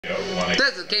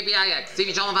This is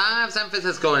KPIX-TV Channel 5, San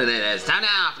Francisco, and it is time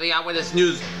now for the Eyewitness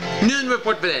News noon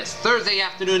report for this Thursday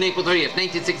afternoon, April 30th,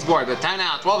 1964. The time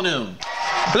now, 12 noon.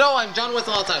 Hello, I'm John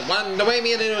Whistle outside. One the way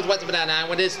me and the news what's about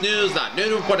Eyewitness News, the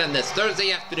noon report on this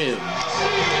Thursday afternoon.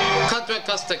 Contra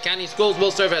Costa County Schools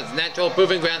will serve as natural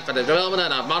proving ground for the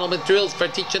development of model materials for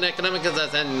teaching economics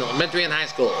in elementary and high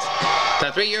schools.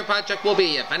 The 3-year project will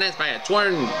be financed by a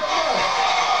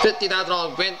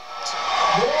 $250,000 grant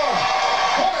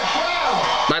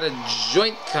by the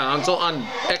Joint Council on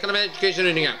Economic Education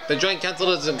in New York. The Joint Council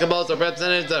is composed of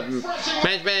representatives of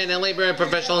management and labor and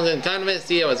professionals and economists.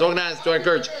 CEO is organized to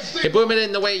encourage improvement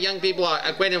in the way young people are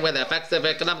acquainted with the effects of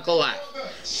economical life.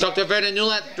 Dr. Vernon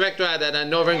Newlett, director at the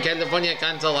Northern California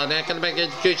Council on Economic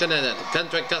Education and the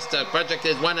Contra Costa project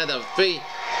is one of the 3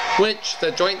 which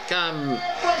the Joint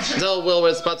Council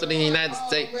will sponsor in the United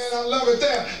States. Man, I love it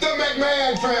there. The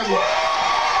McMahon family.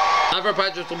 Other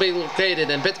projects will be located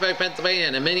in Pittsburgh, Pennsylvania,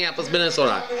 and in Minneapolis,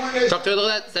 Minnesota. Dr.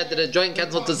 Newlett said that the Joint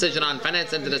Council decision on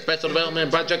financing the special development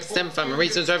project stemmed from a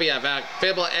recent survey of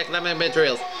available economic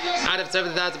materials. Out of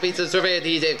 7,000 pieces surveyed,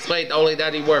 he explained only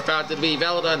that they were found to be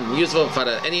valid and useful for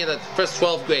any of the first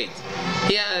 12 grades.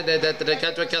 He added that the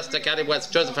Contra Costa County was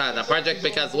chosen for the project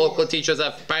because local teachers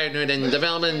have pioneered in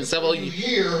development several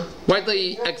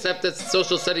widely accepted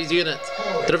social studies units.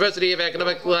 The diversity of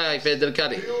economic life in the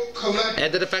county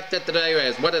and the fact that the area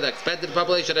is one of the expanded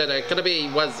population and the economy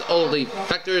was all the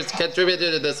factors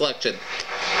contributed to the selection.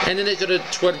 An initiative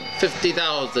toward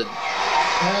 $50,000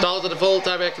 of the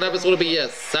full-time economics will be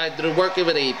assigned to working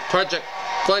with a project.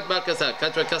 Floyd Marcus,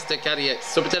 Contra Costa County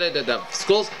superintendent of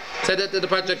schools, said that the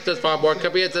project is far more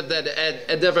comprehensive than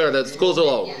endeavor the schools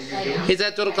alone. He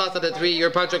said total cost of the 3-year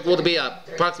project will be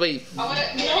approximately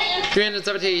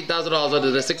 $378,000, under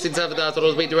the $67,000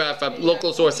 will be derived from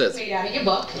local sources.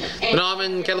 The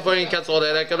Northern California Council on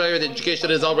Economic Education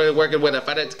is already working with a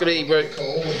finance committee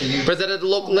presented the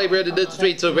local labor and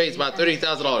industry to raise about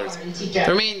 $30,000. The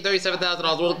remaining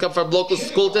 $37,000 will come from local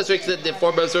school districts and the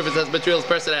former services materials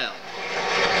personnel.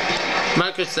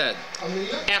 Marcus said,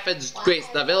 Athens, Greece,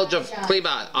 the village of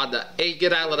Kleba on the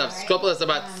Aegean island of Skopelos,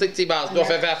 about 60 miles north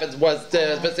of Athens, was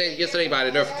devastated yesterday by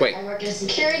an earthquake. I work at a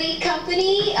security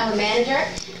company. I'm a manager.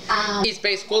 East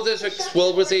Bay School Districts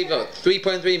will receive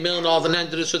 $3.3 million in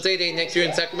non-judicial aid next year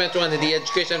in Sacramento under the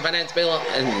Education and Finance Bill,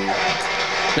 and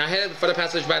now headed for the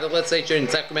passage by the legislature in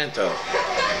Sacramento.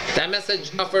 That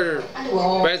message offered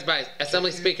raised by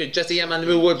Assembly Speaker Jesse M.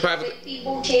 Unruh would private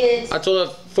a total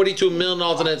of $42 million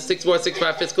in the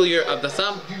 64-65 fiscal year. Of the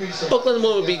sum, Oakland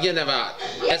will begin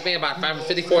estimating about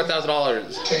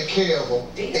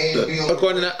 $554,000.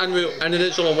 According to Unruh, an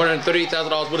additional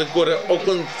 $130,000 would go to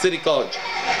Oakland City College.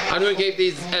 Unruh gave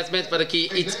these estimates for the key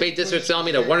East Bay District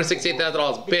Alameda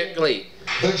 $168,000, Berkeley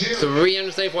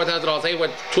 $374,000,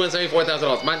 Hayward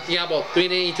 $274,000, Monticello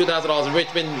 $382,000, and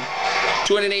Richmond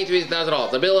 $283,000.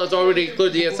 The bill has already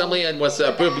cleared the Assembly and was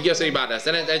approved yesterday by the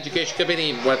Senate Education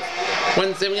Committee with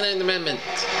 179 amendments.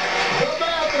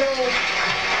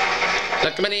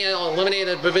 The committee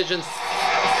eliminated provisions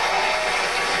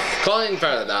calling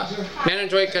for the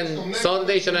mandatory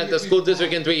consolidation at the school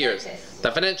district in 3 years.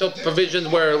 The financial provisions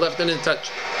were left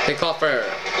untouched. They call for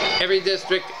every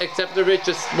district except the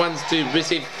richest ones to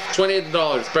receive $20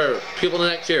 per pupil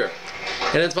next year.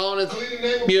 And its following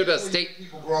year, the state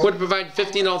would provide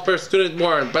 $15 per student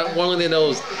more, but only in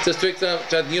those districts are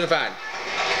unified.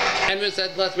 Andrew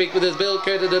said last week with his bill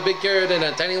carried a big carrot and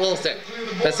a tiny little stick.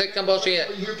 The stick compulsory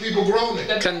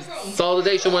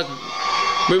consolidation was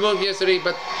removed yesterday,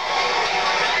 but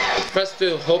pressed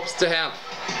to hopes to have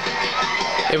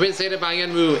it reinstated by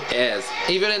Andrew as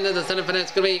even in the Senate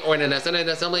Finance Committee or in the Senate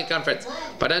Assembly Conference.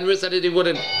 But Andrew said that he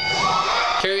wouldn't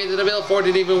carry the bill forward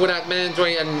even without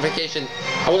mandatory identification.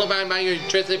 I will abide by your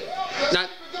truth, not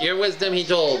your wisdom, he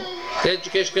told the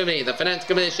Education Committee. The Finance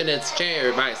Commission is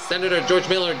chaired by Senator George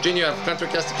Miller, Jr. of Contra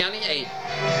Costa County, a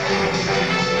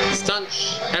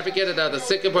staunch advocate of the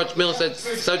sick approach. Miller said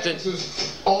Sergeant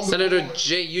Senator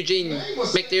J. Eugene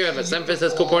McNear of San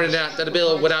Francisco pointed out that the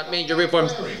bill, without major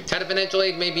reforms, had a financial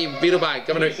aid may be vetoed by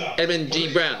Governor Edmund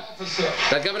G. Brown.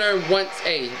 The governor wants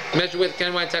a measure with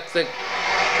countywide tax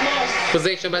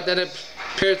acquisition, but that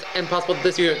appears impossible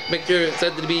this year. McNear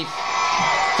said to be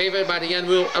favored by the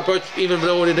Unruh approach, even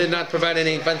though it did not provide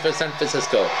any funds for San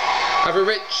Francisco. Other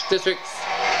rich districts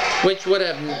which would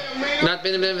have not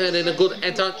been benefited include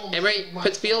Anton, Emory,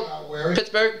 Pittsfield,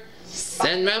 Pittsburgh,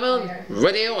 San Ramon,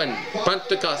 Rodeo, and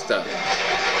Contra Costa.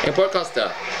 In Port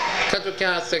Costa, Contra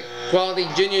Costa Quality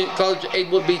Junior College aid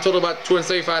would be total about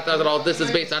 $275,000. This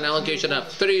is based on allocation of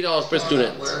 $30 per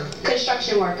student.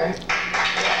 Construction worker.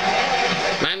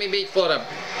 Miami Beach, Florida.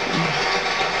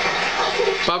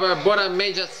 Barbara Borda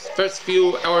Major's first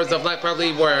few hours of life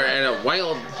probably were in a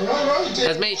wild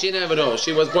as may she never know.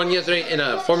 She was born yesterday in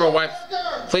a former wife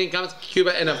fleeing Comics,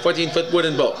 Cuba in a 14-foot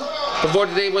wooden boat. Before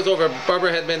the day was over,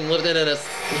 Barbara had been living in a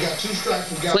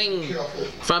sling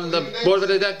from the board of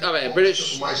the deck of a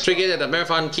British frigate at the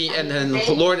Marathon Key and then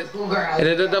lowered it in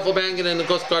a duffel bag in the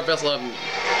Coast Guard vessel of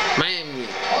Miami.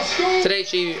 Today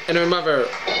she and her mother,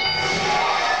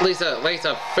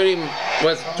 Lisa 30,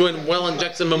 was doing well in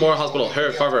Jackson Memorial Hospital.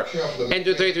 Her father,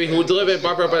 Andrew 33, who delivered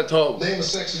Barbara at home.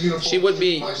 She would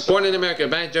be born in America.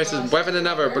 Bank Joyce's wife and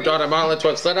another, her daughter Marla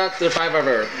 12, slid out to the 5 of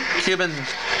her Cuban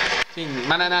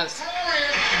Mananas.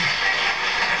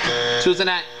 Tuesday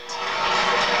night.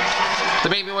 The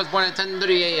baby was born at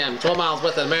 10:30 a.m. 12 miles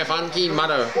west of the Marathon Key.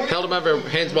 Mother held him over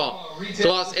hands ball. To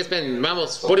loss, it's been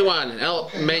almost 41.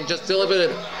 El man just delivered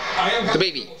the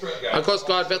baby. A Coast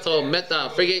Guard vessel met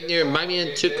the frigate near Miami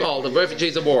and took all the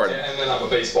refugees aboard. And then I'm a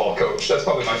baseball coach. That's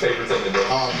probably my favorite thing to do.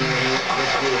 Oh, man,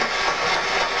 that's good.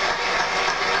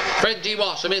 Fred G.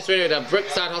 Walsh, administrator of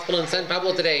Brookside Hospital in San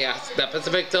Pablo today, asked the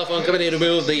Pacific Telephone Company to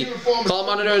remove the call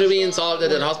monitor to be installed at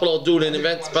the hospital due to an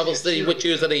event's publicity which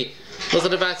usually most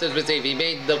of the devices received. He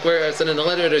made the query sending a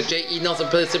letter to J.E. Nelson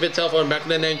Pacific Telephone back in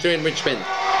the Nigeria in Richmond.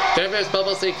 Diverse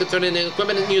publicity concerning the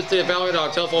equipment used to evaluate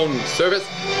our telephone service.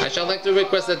 I shall like to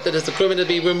request that this equipment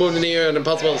be removed in the air and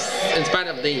impossible in spite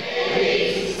of the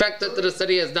fact that the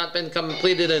study has not been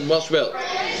completed in Welshville.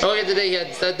 Earlier today he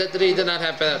had said that he did not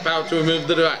have the power to remove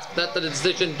the device, but that the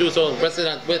decision to do so rested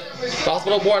with the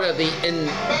hospital board of the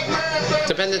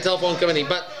independent telephone company.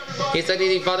 But he said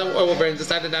he thought it over and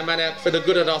decided I might act for the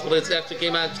good of the hospital. It actually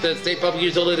came out to the State Public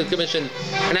Utility Commission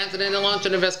and answered and launched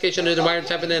an investigation into the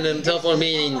wiretapping and in telephone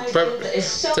meeting.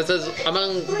 This is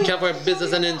among California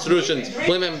Business and Institutions.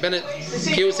 William Bennett,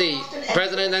 QC,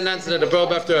 president, announced that the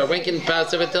probe after a ranking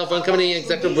Pacific Telephone Company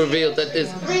executive revealed that his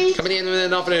company had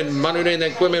been offering monitoring the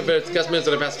equipment for its customers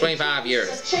for the past 25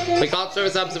 years. We called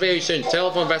service observation.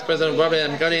 Telephone Vice President Robert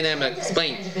M. Cunningham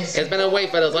explained, it's been away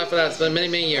for his life for us for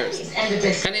many years.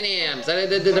 Cunningham said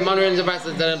that the monitoring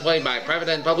devices that are employed by private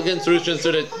and public institutions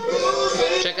to the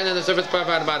checking and the service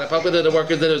provided by the public to the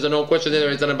workers, there is no question that there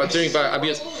is an opportunity for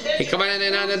abuse. He commented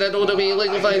and added that it would be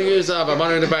illegal for the use of a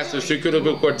monitoring device to securely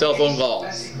record telephone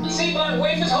calls. Seabon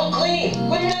wafers hold clean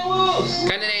with no woos.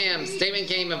 Cunningham's statement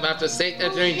came after State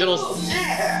Attorney General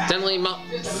Stanley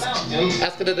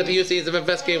asked that the PUCs of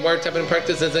investigating wiretapping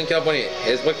practices in California.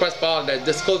 His request followed that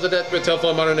disclosure that for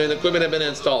telephone monitoring equipment had been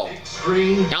installed.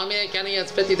 Alameda County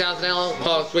has 50,000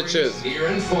 analog switches.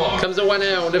 Comes to 1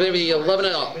 hour, maybe 11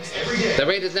 hours. The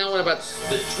rate is now at about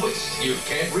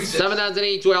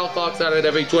 7,082 hour clocks out of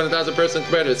every 200,000 persons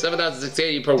compared to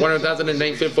 7,680 per 100,000 in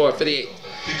 1954-58.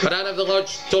 But out of the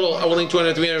large total, only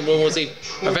 200-300 will receive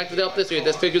effective help this year.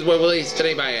 These figures were released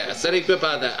today by a study group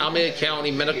by the Alameda County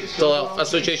Mental Health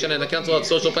Association and the Council of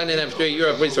Social Planning after a year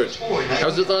of research. I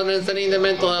was studying the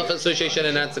Mental Health Association,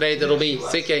 and that's today that'll be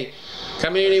CK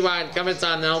community-wide comments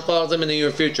on alcoholism in the near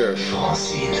future.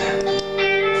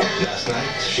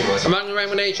 Among the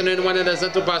recommendation in one of the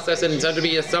central process and to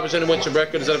be established in which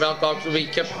records of alcoholics will be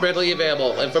kept readily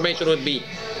available. Information would be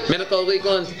medical,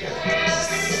 legal, and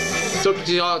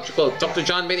sociological. Dr.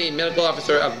 John Beatty, medical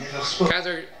officer of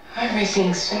Kaiser.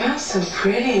 Everything smells so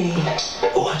pretty.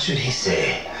 What should he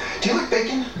say? Do you like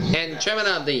bacon? And chairman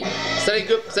of the study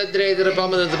group said today that the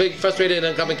problem is a big, frustrated,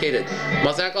 and complicated.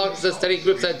 Most alcoholics, the study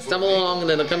group said, stumble along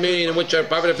in a community in which our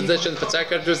private physicians,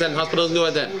 psychiatrists, and hospitals know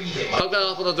them. Public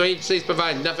hospitals or agencies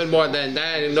provide nothing more than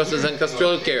diagnosis and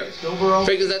custodial care.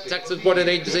 Figures that Texas board and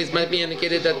agencies might be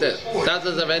indicated that the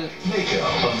thousands of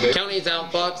counties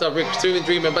alcoholics are receiving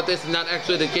treatment, but this is not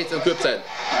actually the case, the group said.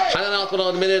 Highland Hospital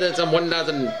admitted that some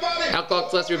 1,000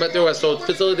 alcoholics last year, but there were so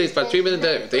facilities for treatment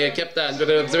that they are kept under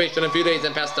the observation a few days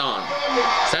and passed on.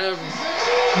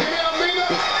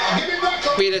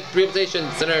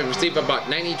 Rehabilitation Center received about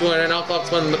 9,200 alcoholics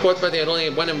from the courts, but they had only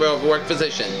one work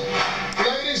physician.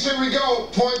 Ladies, here we go.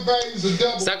 Point values are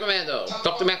double. Sacramento.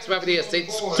 Dr. Max Rafferty, a state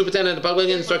superintendent of public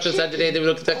instruction, said today they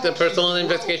will conduct a personal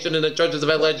investigation into the charges of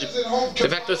alleged de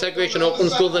facto segregation in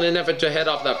Oakland schools in an effort to head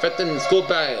off the Fenton school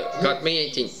by May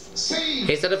 18th.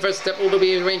 He said the first step will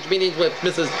be arranged meetings with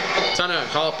Mrs. Turner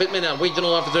Hall Pittman, a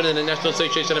regional officer in the National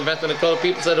Association of Investment and Colored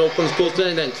People, said Oakland School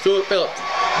Superintendent Stuart Phillips.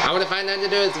 I want to find out to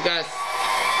do is, guys,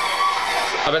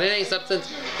 about any substance,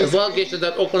 his allegation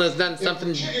that Oakland has done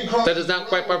something that is not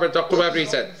quite proper, Dr. Rafferty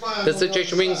said. The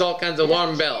situation rings all kinds of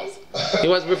alarm bells. He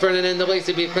was referring to the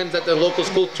NAACP claims that the local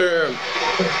school term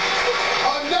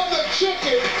Another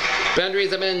chicken.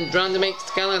 boundaries have been drawn to make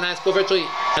Skyline High School virtually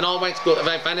an all-white school. If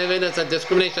I find evidence of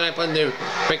discrimination, I plan to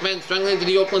recommend strongly to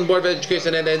the Oakland Board of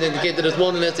Education and indicate that it's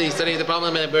willingness to study the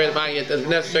problem and verify it as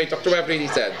necessary, Dr. Rafferty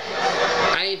said.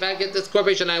 If I get this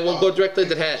corporation, I will go directly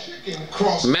to the head.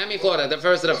 Miami, Florida, the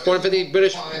first of the 450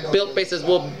 British-built bases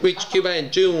will reach Cuba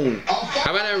in June.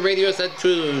 Havana Radio said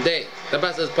today the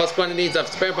buses plus quantities of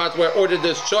spare parts were ordered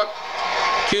this short.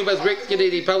 Cuba's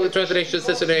regulated public transportation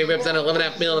system represents an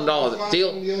 $11.5 million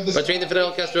deal between the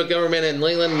Fidel Castro government and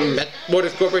Leyland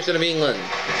Motors Corporation of England.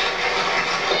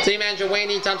 City Manager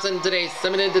Wayne E. Thompson today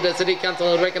submitted to the City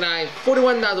Council to recognize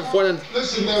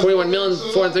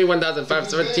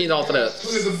 $41,431,517 for the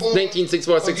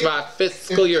 1964-65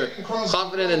 fiscal year,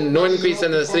 confident in no increase in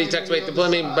the city tax rate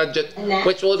deployment budget,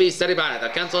 which will be studied by the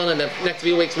council in the next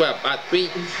few weeks. We're at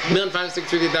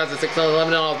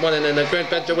 $3,563,611 more than in the current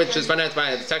budget, which is financed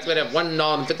by the tax rate of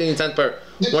 $1.15 per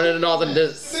 $100 in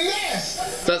this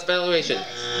valuation.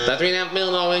 The $3.5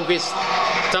 million increase,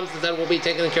 Thompson said, will be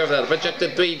taken care of. The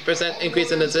projected 3%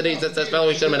 increase in the city's assessed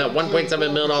valuation and a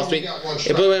 $1.7 million street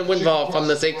improvement windfall from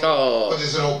the state called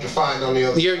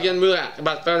Jurgen Murak.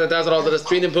 About $500,000 of the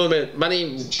street improvement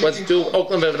money was to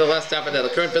Oakland for the last half of the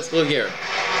current fiscal year.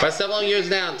 For several years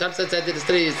now, Thompson said that the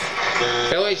city's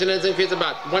valuation has increased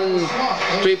about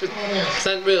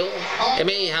 3% real. It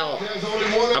may have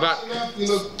about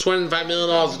 $25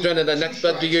 million during the next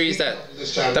budget year, he said.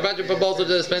 The budget proposal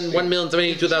to spend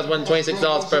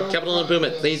 $1,072,126 for capital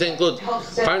improvement. These include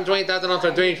 $520,000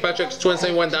 for drainage projects,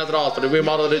 $271,000 for the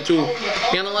remodel of the two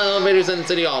piano elevators in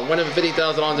City Hall,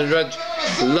 $150,000 in Judge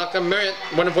Lucca Marriott,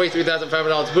 $143,500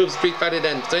 to improve street lighting,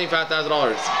 and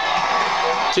 $75,000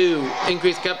 to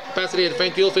increase capacity of the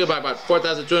Frank Fuel Field by about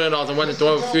 $4,200 and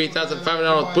 $123,500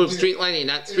 to improve street lighting,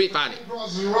 not street lighting.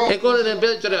 Included in the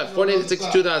budget of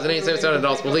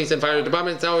 $462,877 police and fire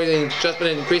department salary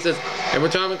adjustment increases and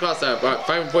retirement costs of about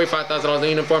 $545,000 a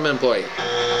uniform employee.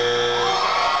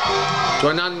 To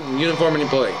a non-uniform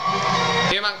employee.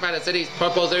 Earmarked by the city's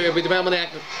proposed area redevelopment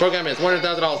act program is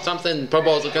 $100,000. Thompson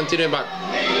proposal continuing about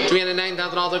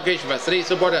 $309,000 allocation for city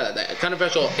support of the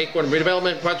controversial Acorn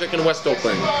redevelopment project in West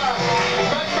Oakland.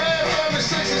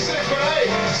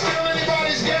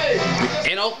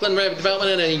 In Oakland,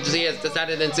 redevelopment agency has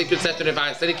decided in secret session to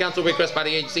advise city council request by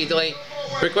the agency delay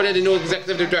recorded a new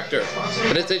executive director.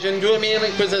 The decision drew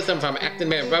immediate criticism from acting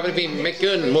mayor Robert V.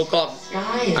 McKeown, will call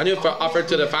a new offer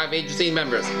to the 5 agency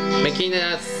members. McKeown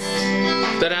has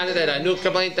added that a new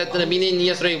complaint that the meeting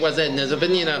yesterday was in his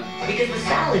opinion of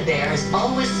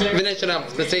definition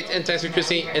of the state's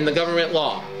anti-secrecy in the government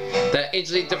law. The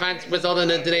agency defense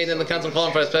resulted in today in the council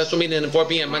calling for a special meeting at 4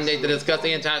 p.m. Monday to discuss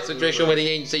the entire situation with the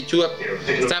agency. 2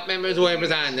 staff members who have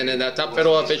resigned and the top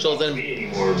federal officials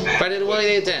invited will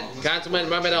attend. Councilman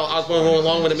Robert L. Osborne, who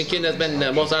along with McKeown has been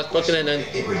the most outspoken and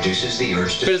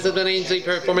criticism of the agency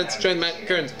performance during Matt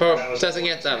Kern's protesting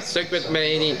against a secret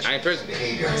meeting. I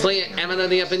personally am of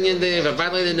the opinion they have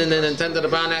violated the intent of the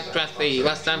Brown Act draft the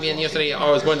last time and yesterday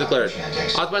Osborne declared.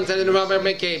 Osborne said to Robert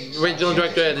McKay, regional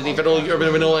director at the Federal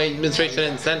Urban Renewal Administration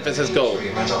in San Francisco.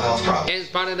 As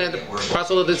part of the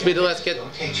process of this meeting, let's get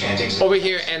over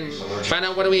here and find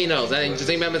out what we know. The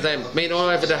agency members have made no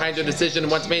effort to hide their decision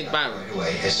once made by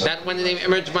that when they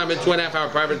emerged from a 2.5-hour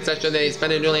private session, they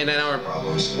spent nearly an hour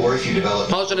polishing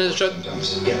the short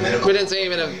credence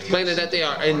even explained that they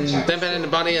are independent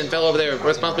body and fell over their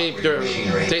responsibility for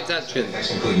state action.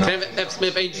 Kevin F.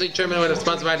 Smith, agency chairman, was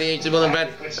sponsored by the agency, will invite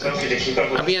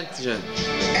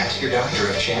Ask your doctor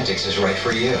if Chantix is right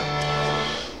for you.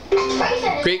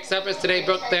 Greek Cyprus today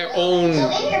broke their own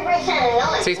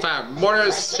ceasefire.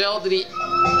 Mortars shelled the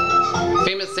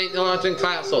famous St. Laurentian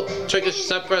Castle, Turkish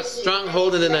Cyprus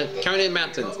stronghold in the Carnarian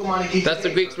Mountains. Thus the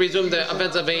Greeks resumed their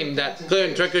offensive aim that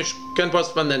cleared Turkish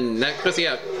gunposts from the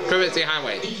Nicosia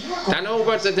Highway. Now no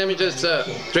reports of damages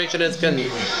situation is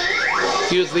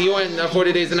confused the UN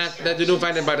 40 days and that do not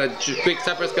find it by the Greek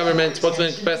Cyprus government spokesman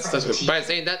expressed by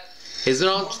saying that his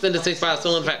launched in the ceasefire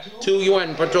still in fact 2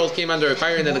 UN patrols came under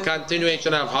fire in the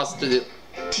continuation of hostilities.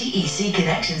 TEC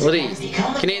connections.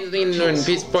 Canadian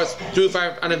Peace Force drew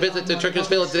fire on a visit to Turkish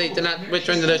village today did not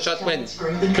return to the shot when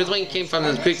Crizzling came from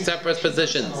the Greek Cyprus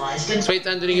positions. Swayed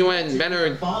under the UN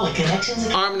banner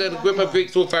armed a group of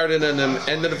Greeks who fired in them,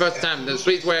 and the first time the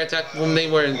streets were attacked when they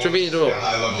were intervening to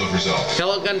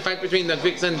kill a gunfight between the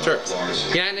Greeks and Turks.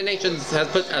 The United Nations has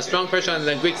put a strong pressure on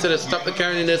the Greeks to stop the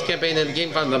carrying in this campaign and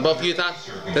came from both Utah,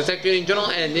 the Secretary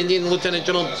General, and Indian Lieutenant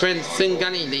General Prince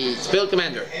Singhani, the field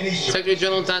commander. Secretary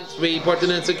General Tant reported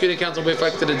in the Security Council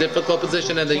reflected the difficult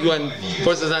position of the UN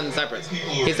forces on Cyprus.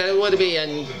 He said it would be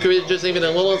encouraging even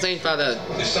a little insane for the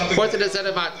forces that said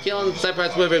about killing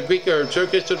Cyprus whether Greek or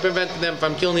Turkish should prevent them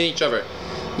from killing each other.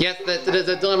 Yes, that is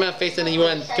a dilemma facing the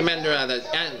UN commander on the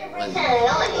island.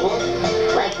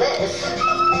 Like this.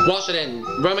 Washington,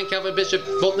 Roman Catholic Bishop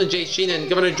Fulton J. Sheen and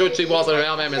Governor George C. Walsh of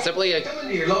Alabama simply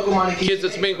accused the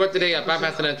Supreme Court today of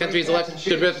bypassing the country's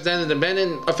elected representative and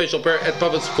banning official prayer at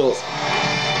public schools.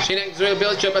 Sheen acted as a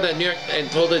bishop at New York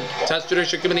and told the House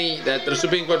Judicial Committee that the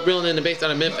Supreme Court ruling is based on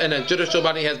a myth and the judicial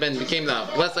body became the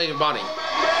legislative body.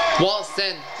 Walsh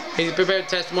said he prepared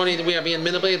testimony that we are being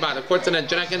manipulated by the courts and a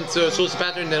drunken social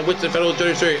pattern in which the federal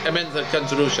judiciary amends the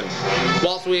Constitution.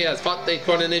 Walsh has fought the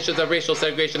court on issues of racial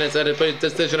segregation and said it put a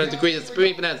decision on degree as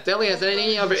supreme as daily as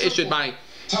any other issued by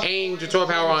aim to throw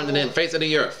power on the face of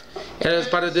the earth. It is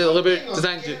part of the deliberate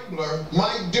design to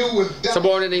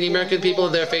subordinate the American people,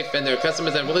 their faith, and their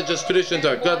customs and religious traditions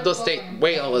to a godless state,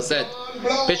 Wales said.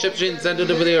 Bishop Sheen said to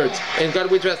the words, "In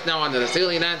God we trust now under the seal of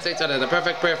the United States under the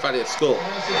perfect prayer for the school."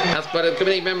 As for the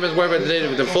committee members were today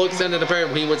with the full extent of the prayer,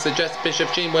 he would suggest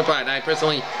Bishop Sheen replied, "I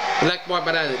personally would like more,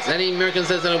 but as any American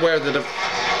citizen aware that the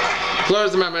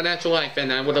pluralism of my natural life,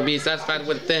 and I would be satisfied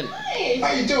with them."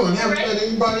 How you doing? Haven't met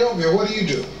anybody over here. What do you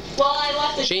do? Well, I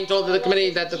left the Sheen told the committee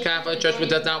that the Catholic Church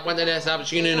does not want to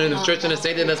establish union in the church and the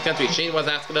state in this country. Sheen was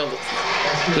asked to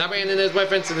elaborate in his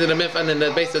reference to the myth and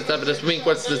the basis of the Supreme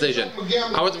Court's decision.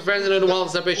 "I was referring to the wall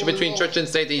of separation between church and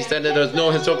state." He said that there was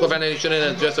no historical foundation in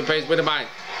it, just a praise written by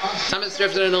Thomas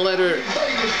Jefferson in a letter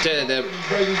to the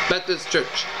Baptist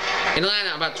Church. In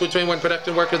Atlanta, about 221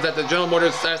 production workers at the General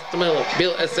Motors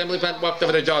assembly plant walked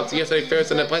over their jobs yesterday.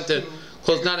 Ferris and the plant to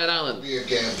close Nugget Island.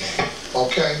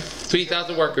 Okay.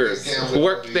 3,000 workers who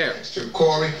worked there.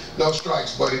 Corey, no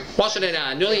strikes, buddy.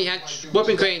 Washington, newly hatched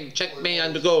whooping crane check may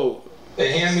undergo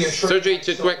They hand me a surgery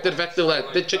to correct the defective leg.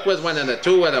 The chick was one of the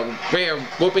two of the rare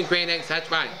whooping crane eggs hatched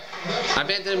by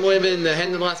abandoned women in the hen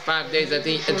in the last 5 days at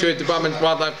the Interior Department's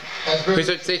Wildlife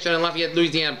Research Station in Lafayette,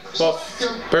 Louisiana.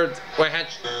 Both birds were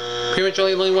hatched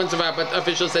prematurely. Only one survived, but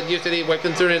officials said yesterday were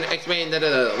considering x-raying the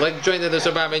leg joint of the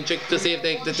surviving chick to see if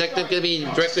they detected could be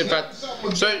directed for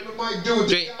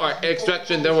surgery or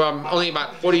extraction. There were only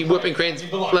about 40 whooping cranes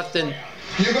left in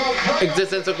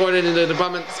existence according to the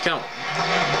department's count.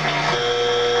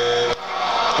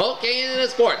 Okay, in the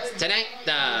sports. Tonight,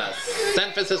 the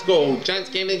San Francisco Giants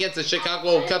game against the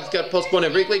Chicago Cubs got postponed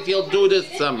at Wrigley Field due to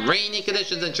some rainy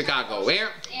conditions in Chicago. Where?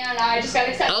 and I just got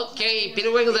accepted. Okay,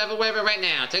 Peter Wiggins have a waiver right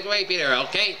now. Take away, Peter.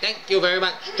 Okay, thank you very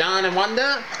much, John and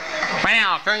Wanda. Right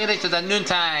now, current conditions at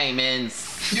noontime in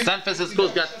San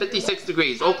Francisco's got 56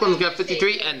 degrees. Oakland's got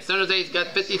 53, and San Jose's got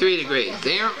 53 degrees.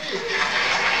 There.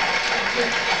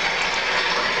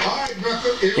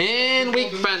 And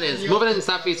weak front is moving in the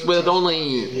southeast with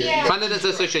only continental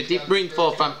associated deep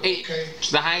rainfall from 8.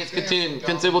 The highest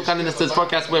considerable continental is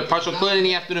forecast with partial clear in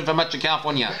the afternoon for much of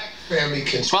California.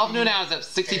 12 noon hours at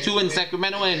 62 in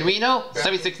Sacramento and Reno,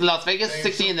 76 in Las Vegas,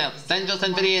 60 in Los Angeles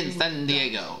and 50 in San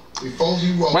Diego.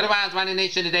 Weather-wise, around the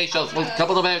nation today shows a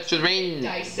couple of extra rain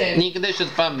conditions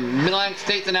from Mid-Atlantic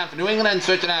states and down for New England and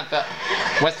stretching down for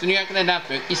Western New York and down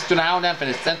for Eastern Ohio, down for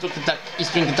the Central Kentucky,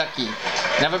 Eastern Kentucky.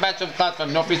 Another batch of clouds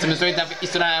from northeastern Missouri, down for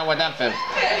Eastern Iowa, down for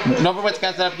northwest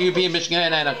Wisconsin, up to UP and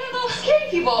Michigan, and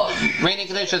rainy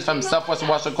conditions from southwestern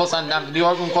Washington coastline down to the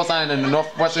Oregon coastline and the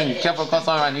northwestern California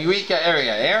coastline around the Eureka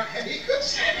area there.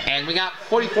 And we got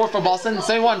 44 for Boston,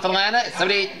 71 for Atlanta,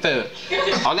 78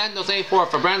 for Orlando, 74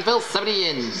 for Brownsville, 70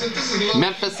 in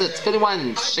Memphis, it's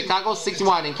 51, Chicago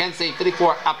 61, in Kansas City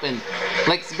 54, up in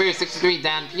Lake Superior 63,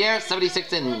 Dan Pierre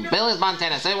 76 in Billings,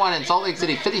 Montana, 71 in Salt Lake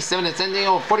City, 57 in San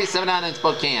Diego, 47 out in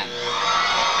Spokane.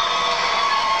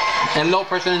 And low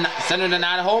pressure in centered in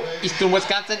Idaho, eastern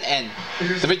Wisconsin, and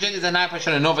the Virginians and high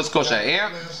pressure in Nova Scotia.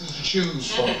 Here.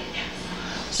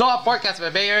 So our forecast for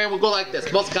the Bay Area will go like this.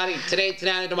 Most cloudy today,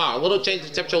 tonight, and tomorrow. A little change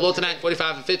in temperature, low tonight,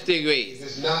 45 to 50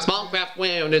 degrees. Small craft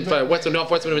wind for western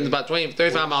northwestern winds about 20 to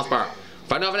 35 miles per hour.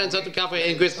 For Northern and Southern California,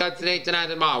 increased clouds today, tonight,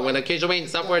 and tomorrow, with occasional rain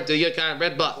southward to Yukon and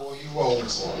Red Bluff.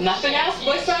 Nothing else,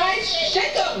 both sides,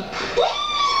 shake them!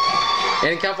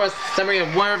 In California, summary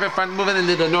of warmer front moving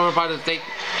into the northern part of the state,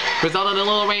 resulting in a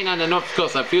little rain on the north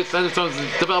coast. A few thunderstorms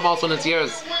developed also in the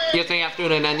Sierras yesterday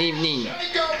afternoon and evening.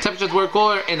 Temperatures were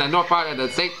cooler in the north part of the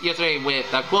state yesterday with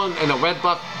the cool in the Red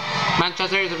Bluff.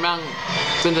 Manchester is around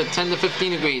to 10 to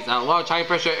 15 degrees. A large high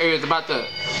pressure area is about to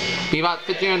be about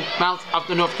 15 miles off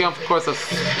the North Carolina. Of course, a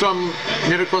storm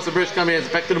near the coast of British Columbia is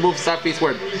expected to move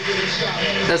southeastward.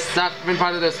 The southern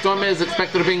part of the storm is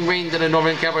expected to bring rain to the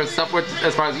northern California southward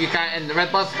as far as Yukon and the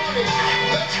Red Bluff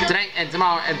tonight and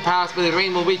tomorrow, and possibly the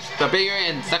rain will reach the Bay Area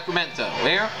and Sacramento.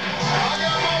 Where?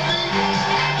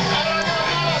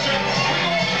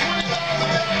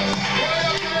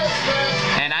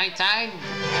 And high tide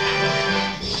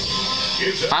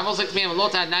 5:06 p.m. Low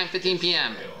tide 9:15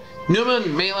 p.m. New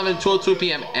moon, May 11, 2:02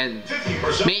 p.m. and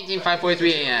May 18,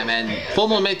 5:43 a.m. and full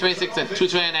moon, May 26 at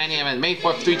 2:29 a.m. and May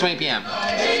 4th, 3:20 p.m.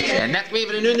 And that's me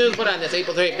for the new news put on this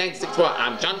April 30th, 1964.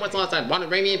 I'm John Wetzel outside Juan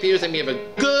and Raimi and Peters, and we have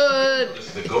a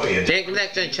good day coming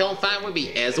next on Chillin' 5 will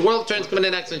be as the world turns coming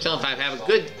in next on Chillin' 5. Have a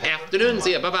good afternoon.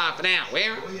 See ya. Bye bye for now.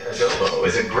 Where? Adobo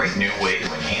is a great new way to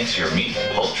enhance your meat,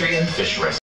 poultry, and fish recipes.